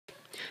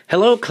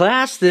Hello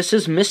class, this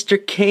is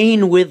Mr.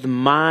 Kane with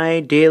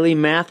My Daily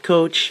Math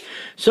Coach.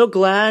 So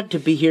glad to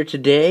be here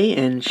today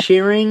and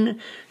sharing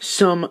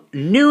some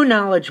new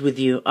knowledge with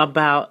you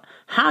about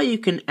how you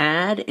can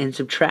add and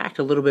subtract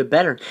a little bit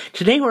better.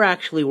 Today we're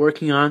actually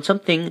working on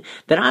something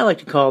that I like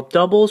to call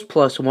doubles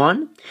plus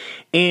one.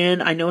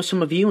 And I know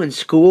some of you in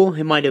school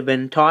who might have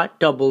been taught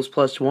doubles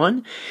plus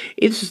one.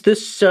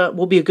 This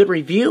will be a good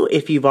review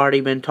if you've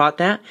already been taught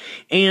that.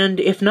 And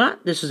if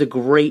not, this is a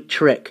great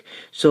trick.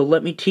 So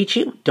let me teach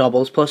you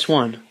doubles plus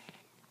one.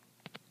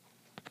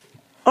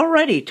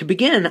 Alrighty, to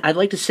begin, I'd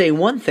like to say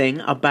one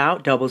thing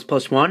about doubles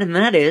plus one, and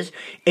that is,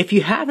 if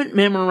you haven't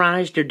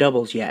memorized your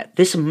doubles yet,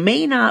 this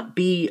may not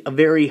be a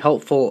very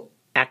helpful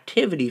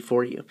activity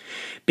for you,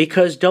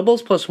 because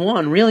doubles plus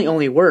one really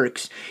only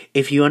works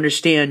if you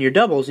understand your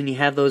doubles and you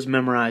have those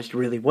memorized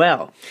really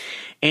well.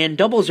 And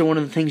doubles are one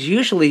of the things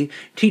usually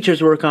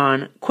teachers work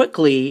on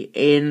quickly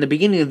in the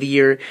beginning of the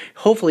year,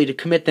 hopefully to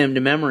commit them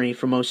to memory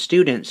for most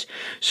students.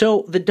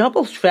 So the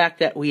doubles fact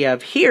that we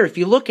have here, if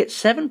you look at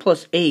 7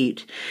 plus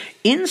 8,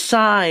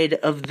 inside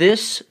of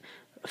this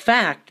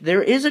fact,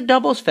 there is a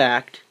doubles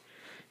fact,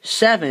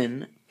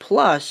 7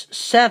 plus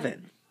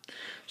 7.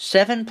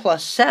 7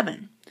 plus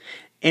 7.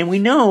 And we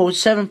know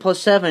 7 plus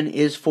 7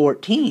 is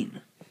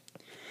 14.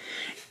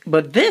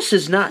 But this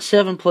is not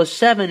 7 plus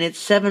 7, it's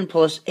 7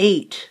 plus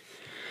 8.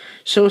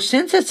 So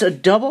since it's a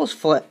doubles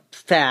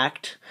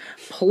fact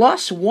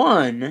plus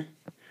 1,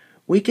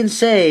 we can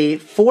say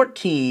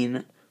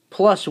 14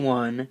 plus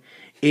 1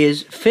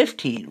 is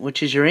 15,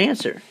 which is your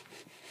answer.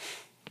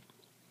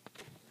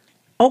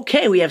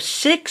 Okay, we have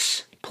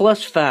 6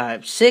 plus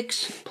 5.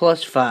 6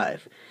 plus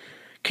 5.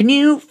 Can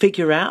you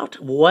figure out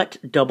what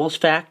doubles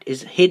fact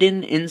is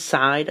hidden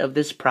inside of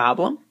this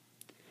problem?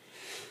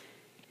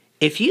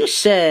 If you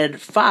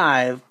said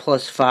 5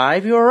 plus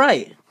 5, you're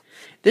right.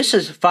 This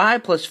is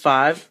 5 plus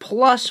 5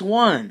 plus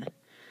 1.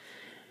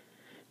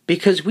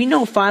 Because we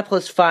know 5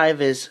 plus 5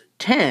 is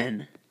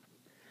 10,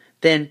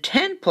 then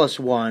 10 plus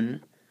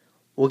 1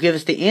 will give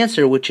us the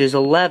answer, which is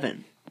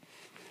 11.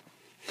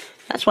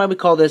 That's why we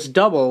call this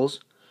doubles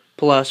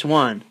plus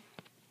 1.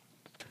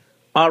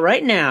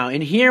 Alright, now,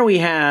 in here we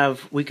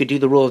could do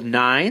the rule of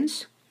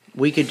 9s,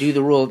 we could do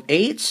the rule of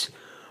 8s,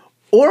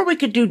 or we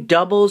could do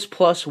doubles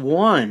plus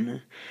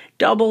 1.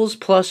 Doubles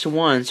plus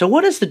 1. So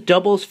what is the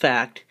doubles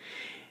fact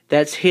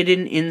that's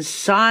hidden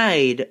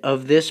inside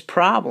of this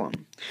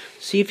problem?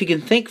 See if you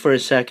can think for a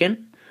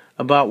second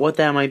about what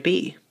that might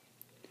be.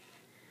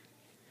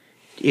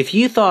 If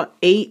you thought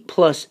 8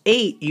 plus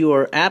 8, you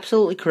are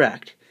absolutely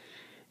correct.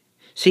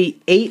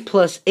 See, 8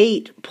 plus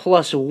 8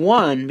 plus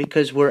 1,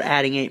 because we're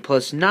adding 8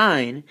 plus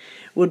 9,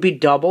 would be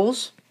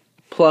doubles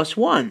plus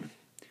 1.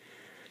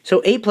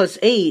 So 8 plus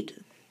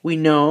 8, we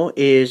know,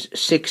 is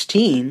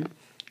 16.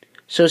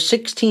 So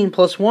 16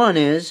 plus 1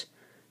 is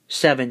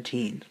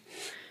 17.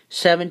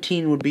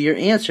 17 would be your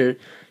answer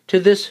to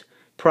this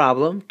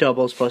problem,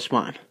 doubles plus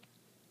 1.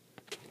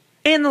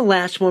 And the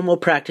last one we'll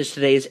practice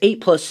today is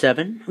 8 plus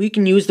 7. We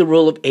can use the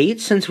rule of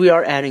 8 since we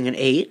are adding an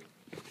 8.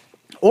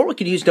 Or we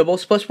could use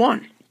doubles plus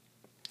 1.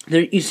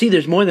 You see,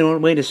 there's more than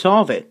one way to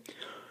solve it.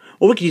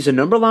 Or we could use a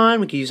number line,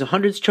 we could use a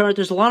hundreds chart.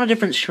 There's a lot of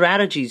different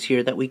strategies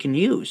here that we can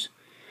use.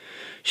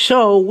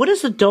 So, what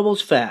is the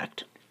doubles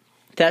fact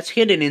that's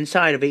hidden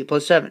inside of 8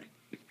 plus 7?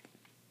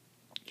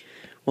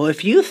 Well,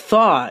 if you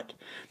thought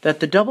that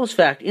the doubles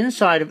fact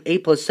inside of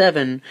 8 plus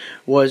 7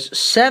 was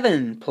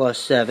 7 plus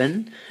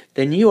 7,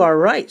 then you are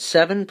right,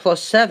 7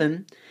 plus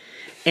 7.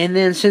 And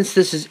then since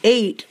this is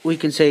 8, we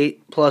can say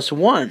plus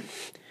 1.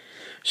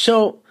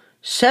 So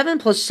 7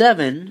 plus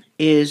 7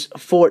 is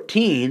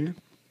 14,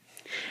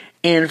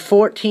 and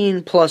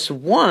 14 plus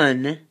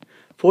 1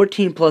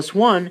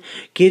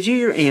 gives you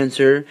your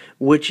answer,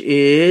 which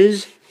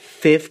is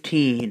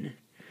 15.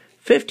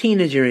 15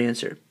 is your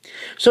answer.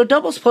 So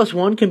doubles plus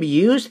 1 can be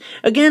used.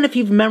 Again, if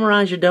you've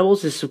memorized your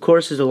doubles, this of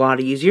course is a lot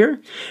easier,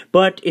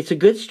 but it's a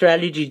good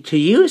strategy to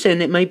use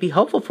and it might be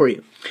helpful for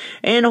you.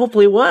 And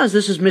hopefully it was.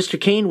 This is Mr.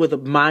 Kane with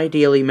My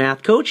Daily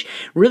Math Coach.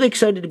 Really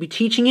excited to be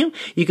teaching you.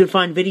 You can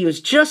find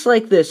videos just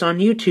like this on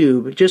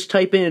YouTube. Just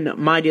type in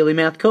My Daily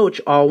Math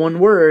Coach, all one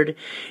word,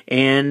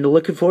 and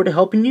looking forward to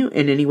helping you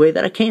in any way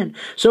that I can.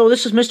 So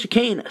this is Mr.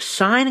 Kane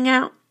signing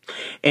out,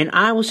 and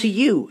I will see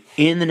you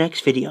in the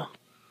next video.